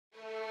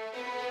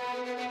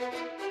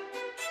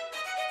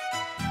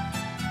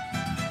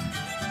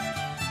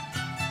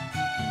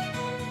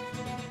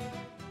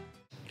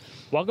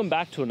Welcome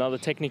back to another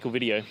technical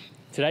video.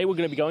 Today we're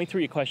going to be going through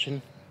your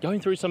question,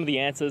 going through some of the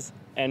answers,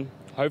 and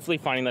hopefully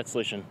finding that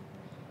solution.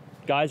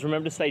 Guys,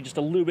 remember to stay just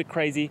a little bit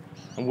crazy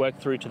and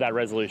work through to that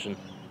resolution.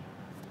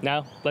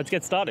 Now, let's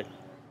get started.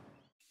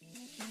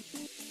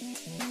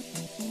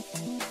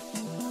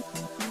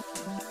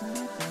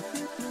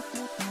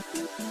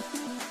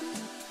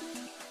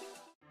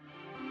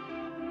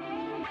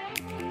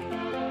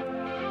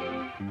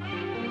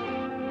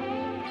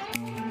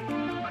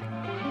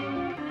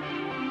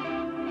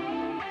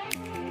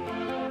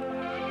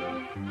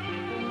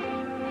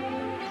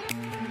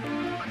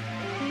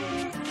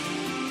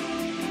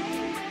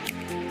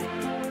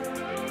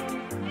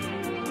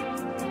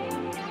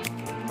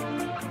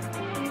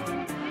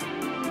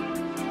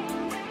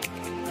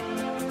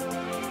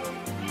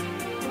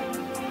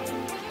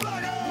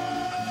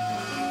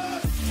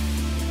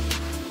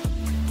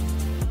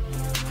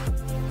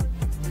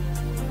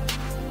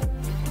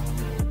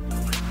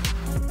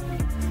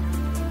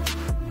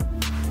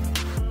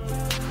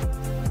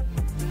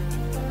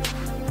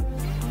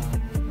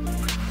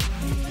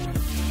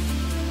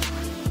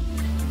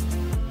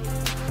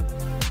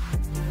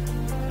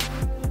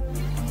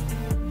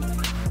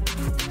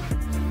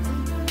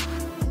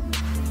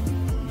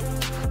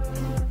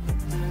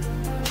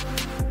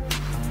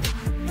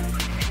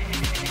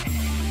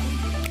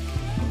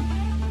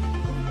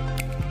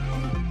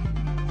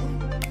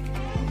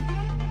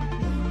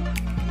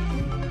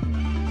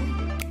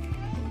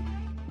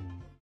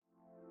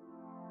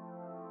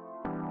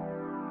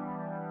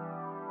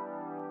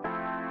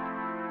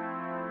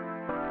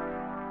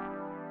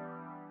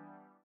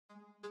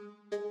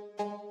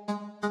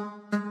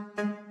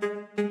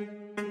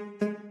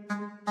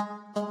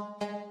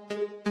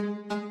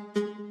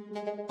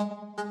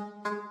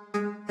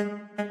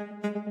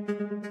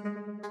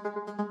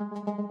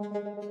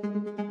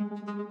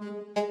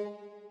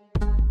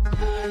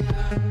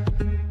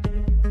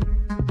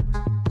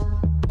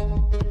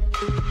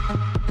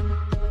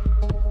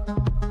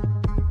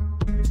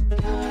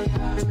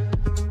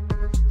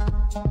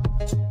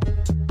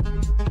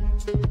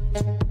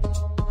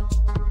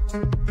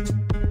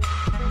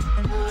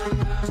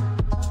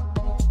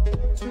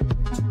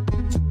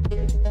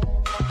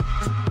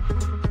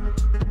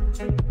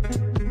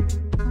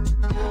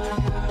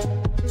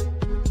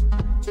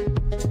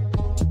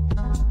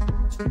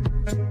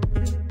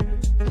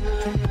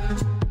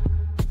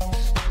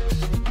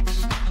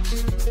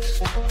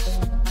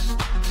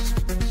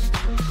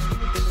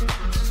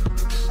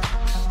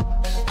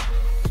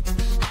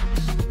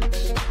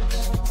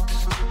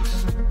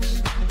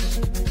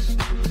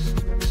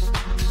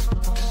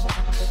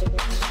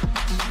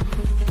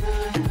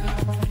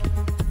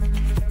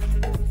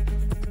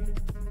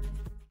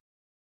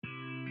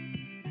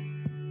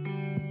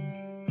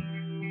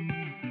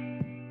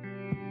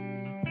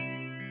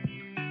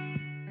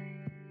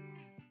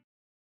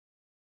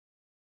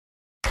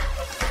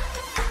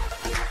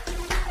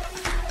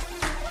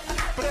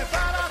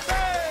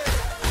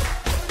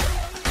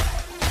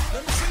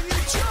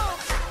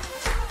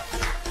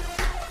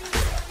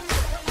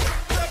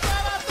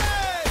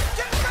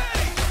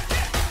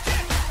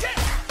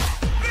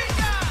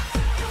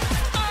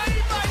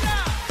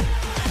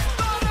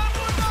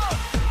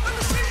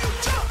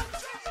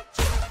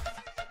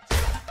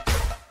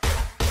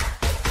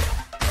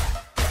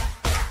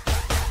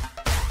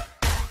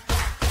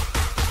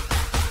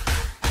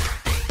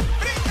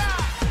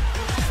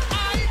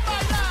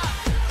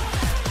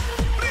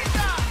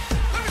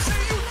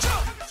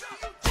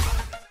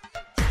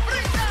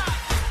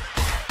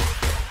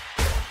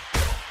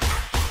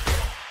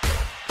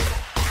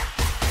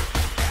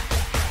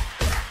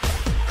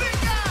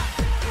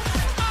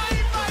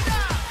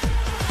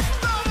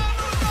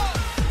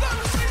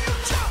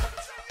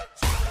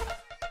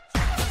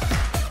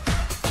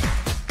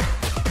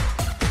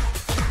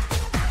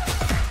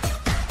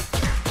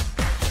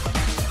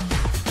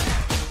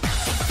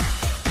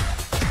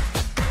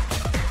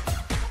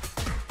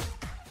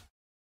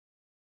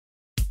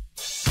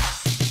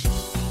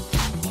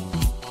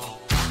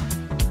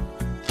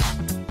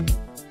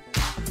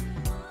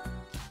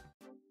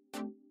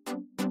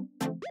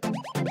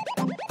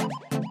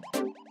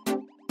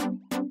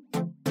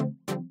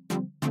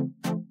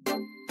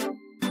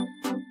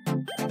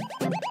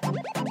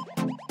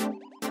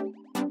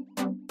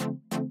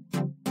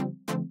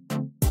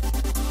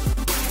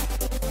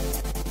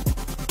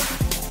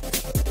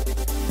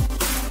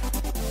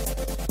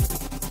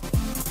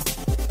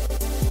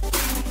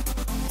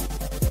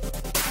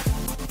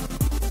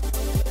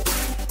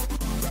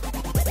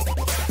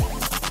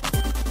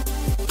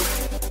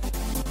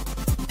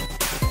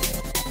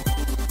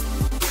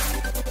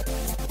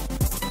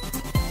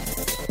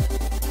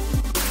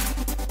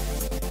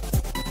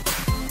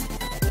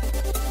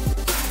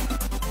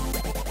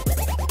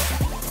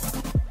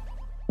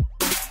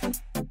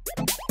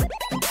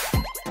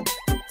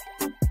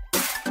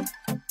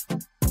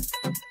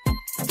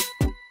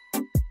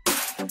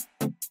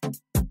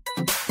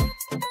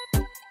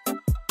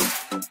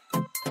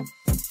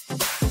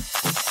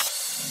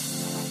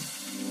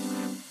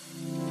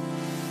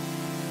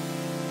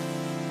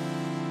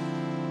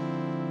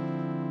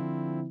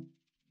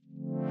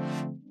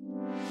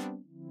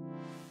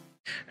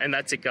 And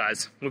that's it,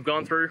 guys. We've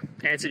gone through,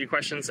 answered your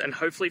questions, and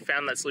hopefully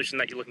found that solution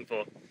that you're looking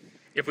for.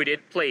 If we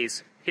did,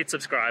 please hit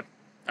subscribe.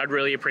 I'd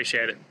really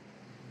appreciate it.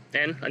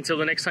 And until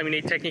the next time you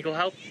need technical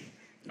help,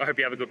 I hope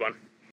you have a good one.